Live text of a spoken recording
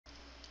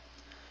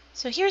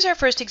So here's our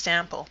first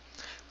example.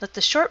 Let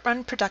the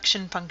short-run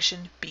production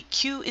function be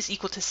Q is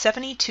equal to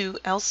 72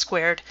 L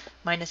squared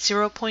minus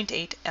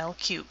 0.8 L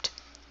cubed.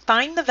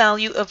 Find the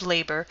value of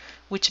labor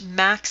which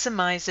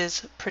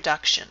maximizes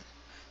production.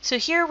 So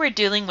here we're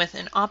dealing with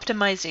an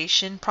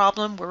optimization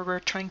problem where we're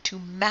trying to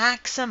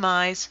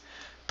maximize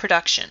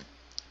production.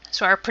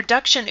 So our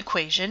production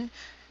equation,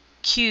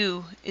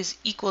 Q is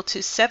equal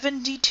to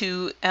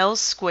 72 L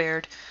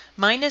squared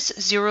minus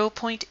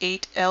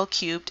 0.8 L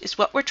cubed, is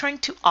what we're trying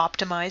to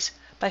optimize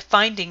by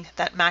finding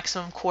that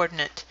maximum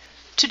coordinate.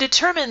 To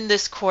determine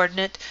this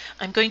coordinate,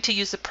 I'm going to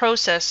use the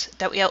process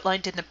that we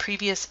outlined in the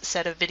previous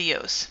set of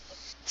videos.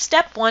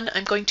 Step 1,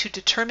 I'm going to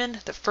determine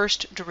the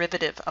first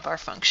derivative of our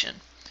function.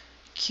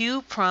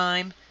 Q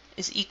prime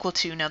is equal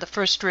to, now the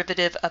first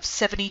derivative of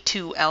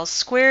 72L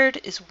squared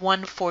is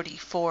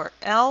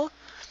 144L,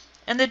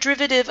 and the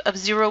derivative of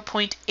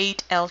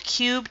 0.8L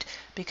cubed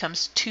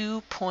becomes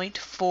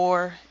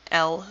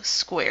 2.4L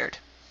squared.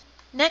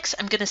 Next,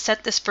 I'm going to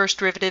set this first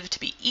derivative to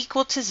be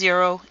equal to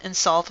 0 and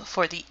solve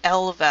for the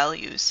L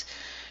values.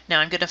 Now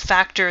I'm going to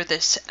factor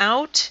this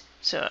out,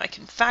 so I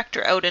can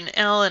factor out an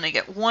L and I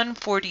get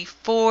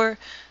 144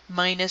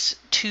 minus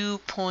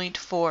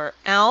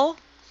 2.4L.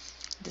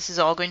 This is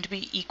all going to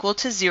be equal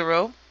to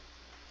 0.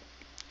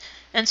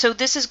 And so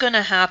this is going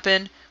to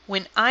happen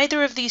when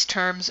either of these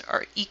terms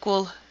are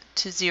equal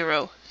to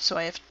 0. So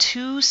I have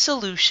two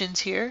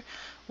solutions here.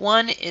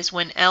 One is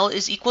when L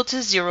is equal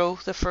to 0,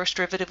 the first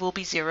derivative will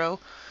be 0.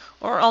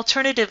 Or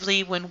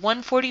alternatively, when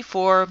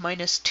 144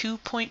 minus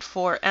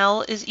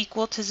 2.4L is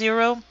equal to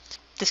 0.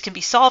 This can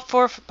be solved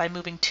for by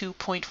moving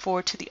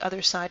 2.4 to the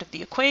other side of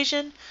the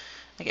equation.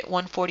 I get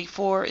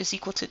 144 is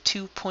equal to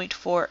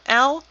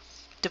 2.4L.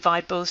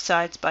 Divide both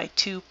sides by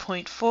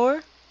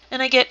 2.4.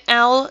 And I get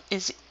L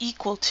is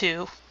equal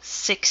to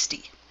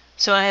 60.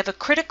 So I have a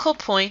critical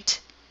point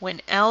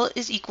when L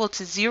is equal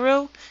to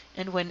 0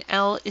 and when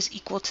L is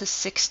equal to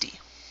 60.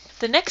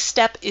 The next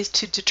step is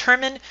to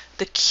determine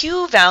the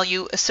Q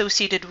value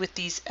associated with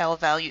these L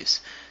values.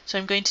 So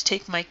I'm going to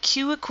take my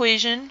Q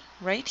equation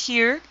right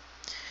here,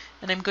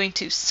 and I'm going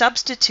to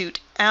substitute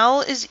L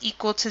is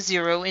equal to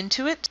 0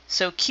 into it.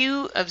 So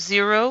Q of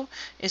 0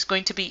 is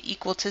going to be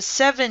equal to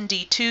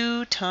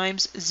 72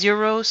 times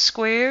 0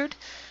 squared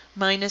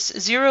minus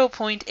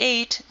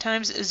 0.8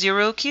 times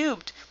 0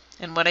 cubed.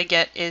 And what I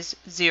get is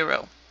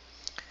 0.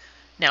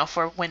 Now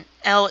for when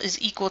L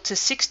is equal to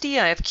 60,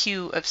 I have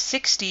Q of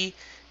 60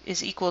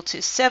 is equal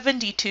to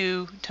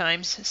 72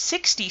 times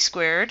 60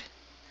 squared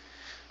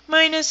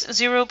minus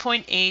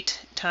 0.8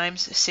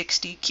 times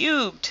 60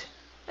 cubed.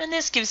 And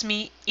this gives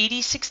me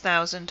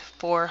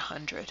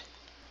 86,400.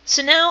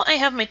 So now I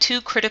have my two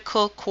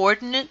critical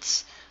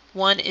coordinates.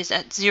 One is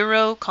at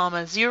 0,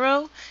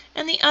 0,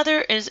 and the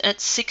other is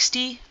at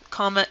 60,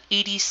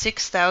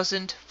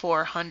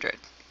 86,400.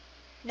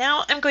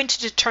 Now I'm going to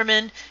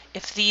determine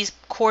if these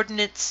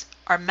coordinates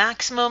are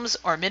maximums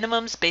or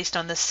minimums based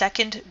on the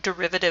second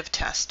derivative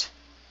test.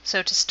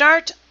 So to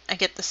start, I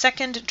get the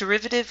second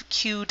derivative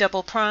Q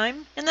double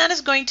prime, and that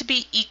is going to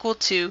be equal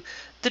to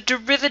the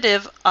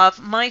derivative of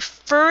my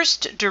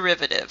first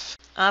derivative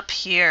up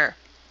here.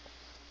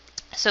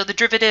 So the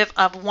derivative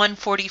of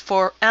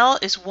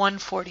 144L is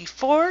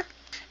 144,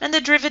 and the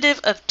derivative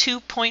of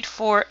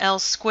 2.4L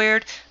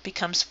squared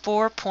becomes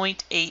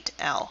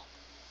 4.8L.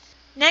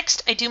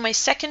 Next, I do my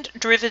second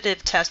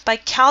derivative test by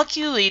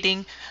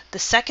calculating the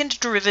second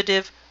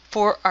derivative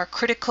for our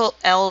critical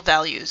L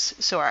values.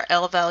 So our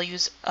L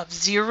values of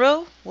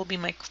 0 will be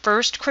my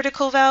first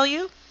critical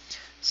value.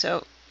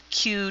 So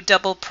Q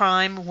double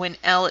prime when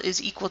L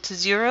is equal to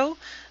 0,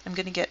 I'm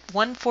going to get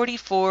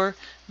 144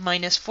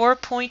 minus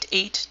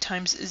 4.8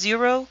 times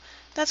 0.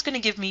 That's going to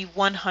give me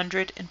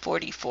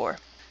 144.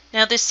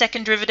 Now this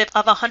second derivative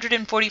of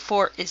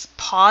 144 is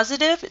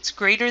positive. It's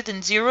greater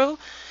than 0.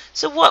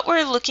 So what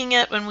we're looking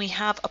at when we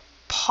have a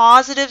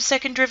positive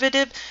second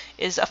derivative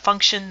is a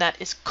function that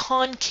is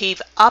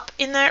concave up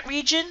in that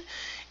region.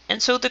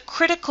 And so the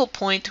critical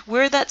point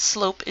where that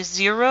slope is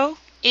 0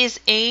 is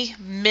a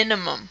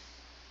minimum.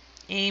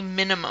 A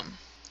minimum.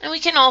 And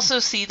we can also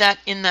see that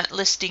in that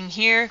listing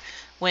here,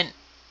 when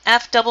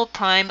f double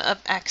prime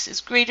of x is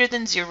greater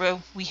than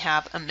 0, we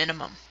have a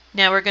minimum.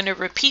 Now we're going to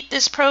repeat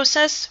this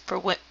process for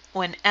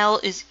when L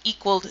is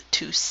equal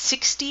to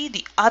 60,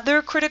 the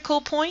other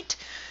critical point.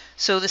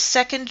 So the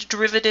second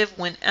derivative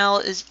when L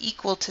is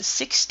equal to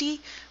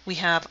 60, we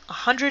have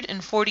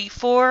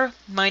 144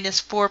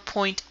 minus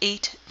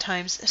 4.8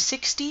 times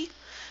 60.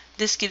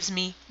 This gives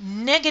me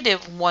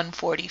negative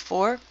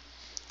 144.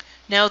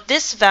 Now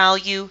this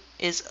value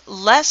is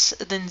less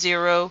than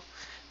 0,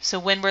 so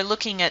when we're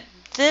looking at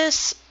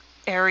this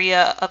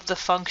area of the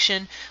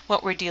function,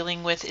 what we're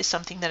dealing with is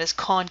something that is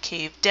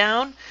concave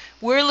down.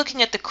 We're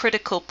looking at the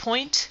critical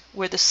point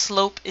where the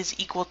slope is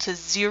equal to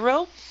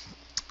 0.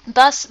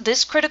 Thus,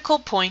 this critical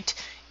point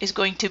is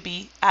going to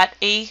be at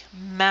a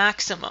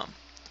maximum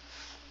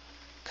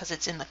because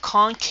it's in the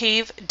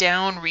concave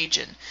down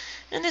region.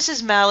 And this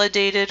is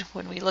validated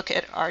when we look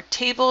at our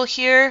table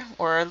here,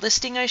 or our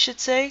listing I should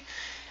say.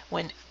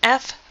 When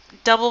f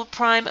double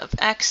prime of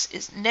x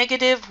is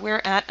negative,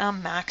 we're at a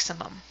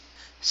maximum.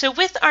 So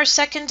with our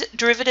second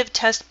derivative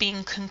test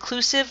being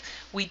conclusive,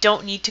 we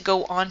don't need to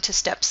go on to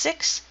step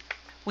 6.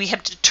 We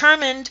have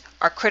determined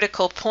our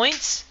critical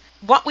points.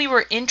 What we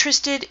were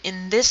interested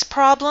in this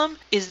problem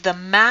is the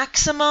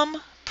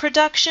maximum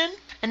production,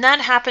 and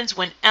that happens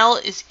when L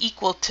is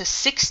equal to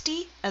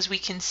 60, as we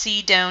can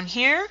see down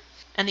here,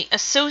 and the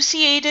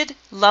associated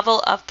level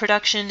of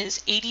production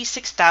is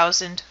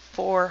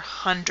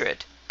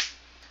 86,400.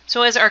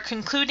 So as our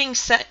concluding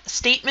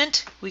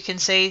statement, we can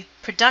say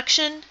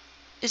production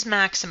is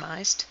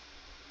maximized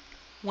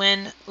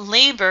when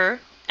labor,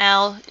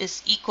 L,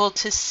 is equal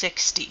to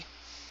 60.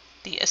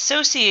 The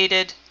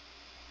associated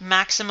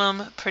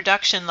maximum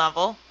production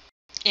level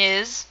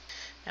is,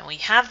 and we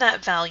have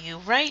that value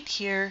right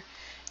here,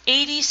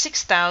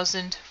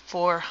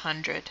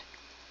 86,400.